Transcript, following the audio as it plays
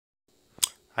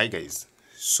Hi guys,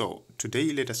 so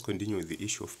today let us continue with the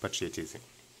issue of patriotism.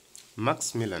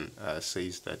 Maximilian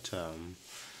says that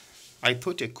I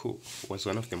thought a coup was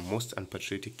one of the most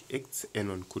unpatriotic acts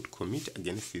anyone could commit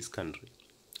against this country.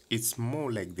 It's more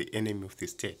like the enemy of the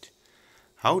state.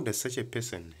 How does such a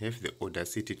person have the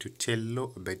audacity to tell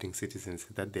law-abiding citizens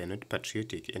that they are not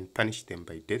patriotic and punish them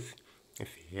by death if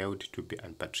held to be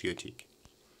unpatriotic?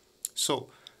 So,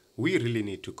 we really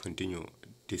need to continue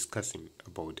discussing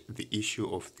about the issue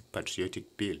of the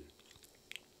patriotic bill.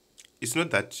 It's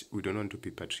not that we don't want to be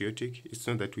patriotic, it's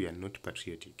not that we are not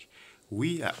patriotic.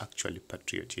 We are actually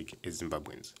patriotic as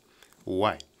Zimbabweans.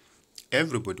 Why?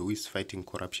 Everybody who is fighting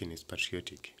corruption is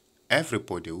patriotic.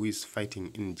 Everybody who is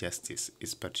fighting injustice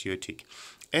is patriotic.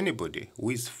 Anybody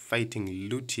who is fighting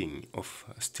looting of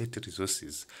state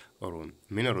resources or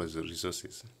mineral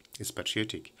resources is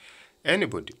patriotic.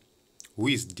 Anybody who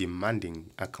is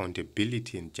demanding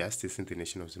accountability and justice in the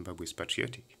nation of Zimbabwe is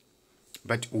patriotic.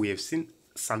 But we have seen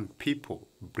some people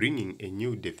bringing a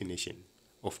new definition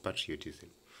of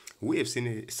patriotism. We have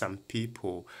seen some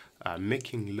people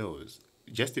making laws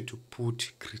just to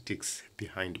put critics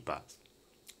behind bars.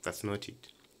 That's not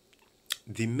it.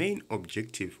 The main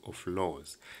objective of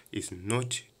laws is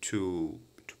not to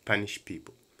punish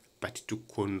people, but to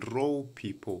control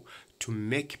people, to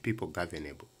make people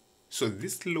governable. So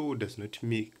this law does not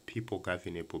make people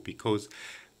governable because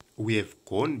we have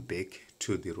gone back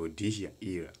to the Rhodesia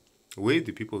era, where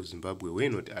the people of Zimbabwe were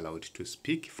not allowed to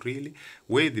speak freely,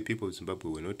 where the people of Zimbabwe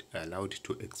were not allowed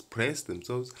to express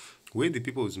themselves, where the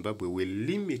people of Zimbabwe were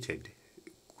limited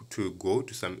to go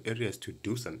to some areas to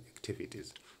do some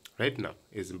activities. Right now,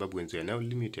 as Zimbabweans, we are now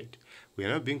limited. We are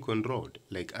now being controlled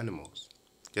like animals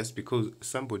just because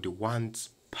somebody wants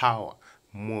power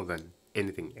more than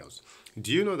anything else.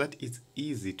 Do you know that it's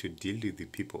easy to deal with the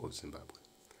people of Zimbabwe?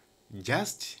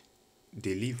 Just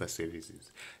deliver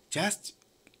services. Just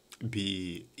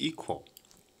be equal.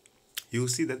 You'll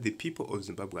see that the people of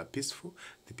Zimbabwe are peaceful.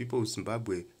 The people of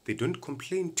Zimbabwe, they don't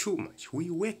complain too much. We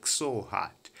work so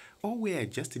hard. All we are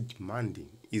just demanding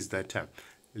is that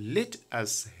let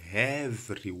us have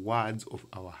rewards of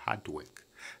our hard work.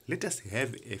 Let us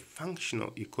have a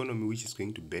functional economy which is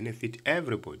going to benefit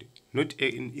everybody, not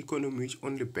an economy which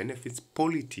only benefits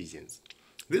politicians.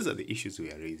 These are the issues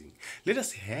we are raising. Let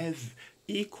us have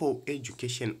equal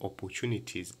education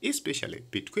opportunities, especially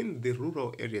between the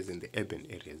rural areas and the urban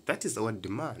areas. That is our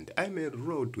demand. I'm a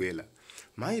rural dweller.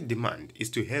 My demand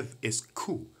is to have a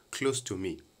school close to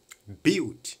me,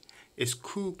 built a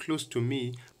school close to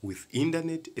me with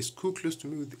internet, a school close to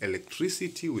me with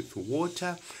electricity, with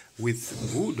water,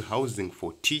 with good housing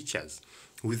for teachers,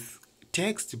 with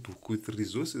textbook, with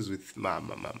resources, with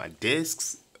my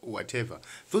desks, whatever.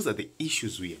 Those are the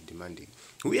issues we are demanding.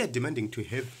 We are demanding to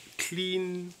have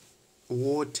clean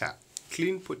water,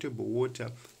 clean potable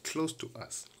water close to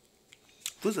us.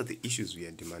 Those are the issues we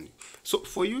are demanding. So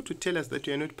for you to tell us that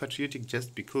you are not patriotic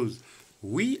just because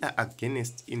we are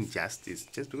against injustice,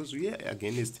 just because we are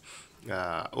against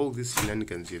all these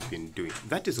shenanigans you've been doing,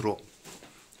 that is wrong.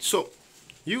 So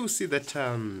you see that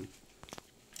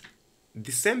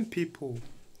the same people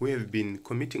who have been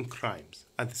committing crimes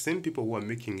are the same people who are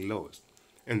making laws.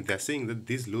 And they're saying that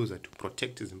these laws are to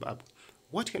protect Zimbabwe.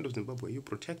 What kind of Zimbabwe are you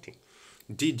protecting?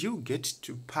 Did you get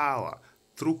to power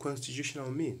through constitutional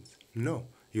means? No.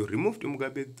 You removed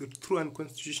Mugabe through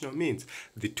unconstitutional means.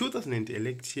 The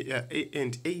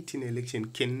 2018 election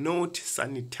cannot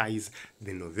sanitize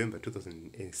the November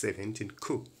 2017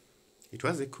 coup. It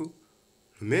was a coup.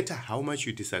 No matter how much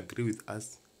you disagree with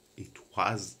us, it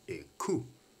was a coup.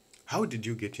 How did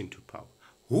you get into power?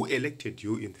 Who elected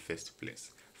you in the first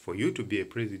place for you to be a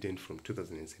president from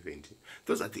 2017?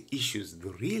 Those are the issues,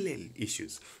 the real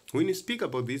issues. When you speak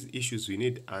about these issues, we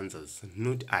need answers,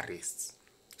 not arrests.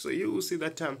 So you will see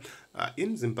that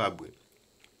in Zimbabwe,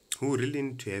 we really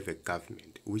need to have a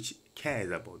government which cares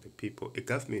about the people, a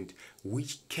government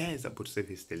which cares about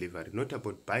service delivery, not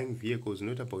about buying vehicles,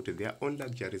 not about their own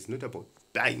luxuries, not about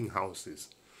buying houses.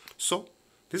 So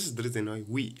this is the reason why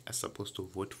we are supposed to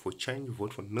vote for change,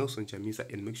 vote for Nelson Chamisa,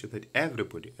 and make sure that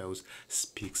everybody else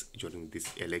speaks during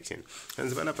this election.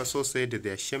 And ZANU PF said that they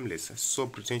are shameless, so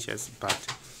pretentious, but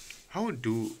how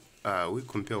do we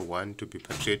compare one to be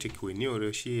patriotic when he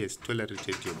or she has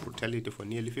tolerated your brutality for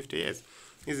nearly 50 years?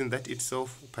 Isn't that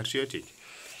itself patriotic?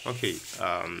 Okay,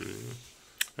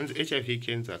 and the HIV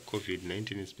cancer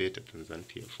COVID-19 is better than ZANU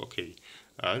PF. Okay,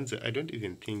 and I don't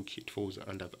even think it falls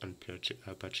under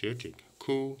patriotic.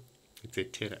 Cool, it's a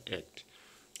terror act.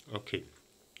 Okay,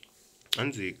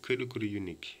 and the critical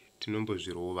unique to number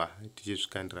 0 over.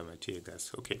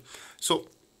 Okay, so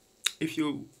if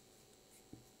you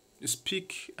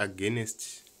speak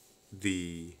against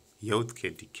the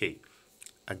healthcare decay,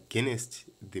 against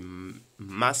the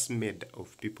mass murder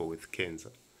of people with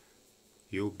cancer,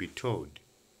 you'll be told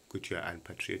that you are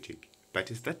unpatriotic.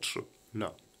 But is that true?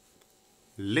 No.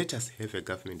 Let us have a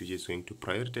government which is going to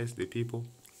prioritize the people,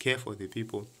 care for the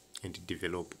people, and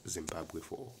develop Zimbabwe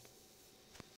for all.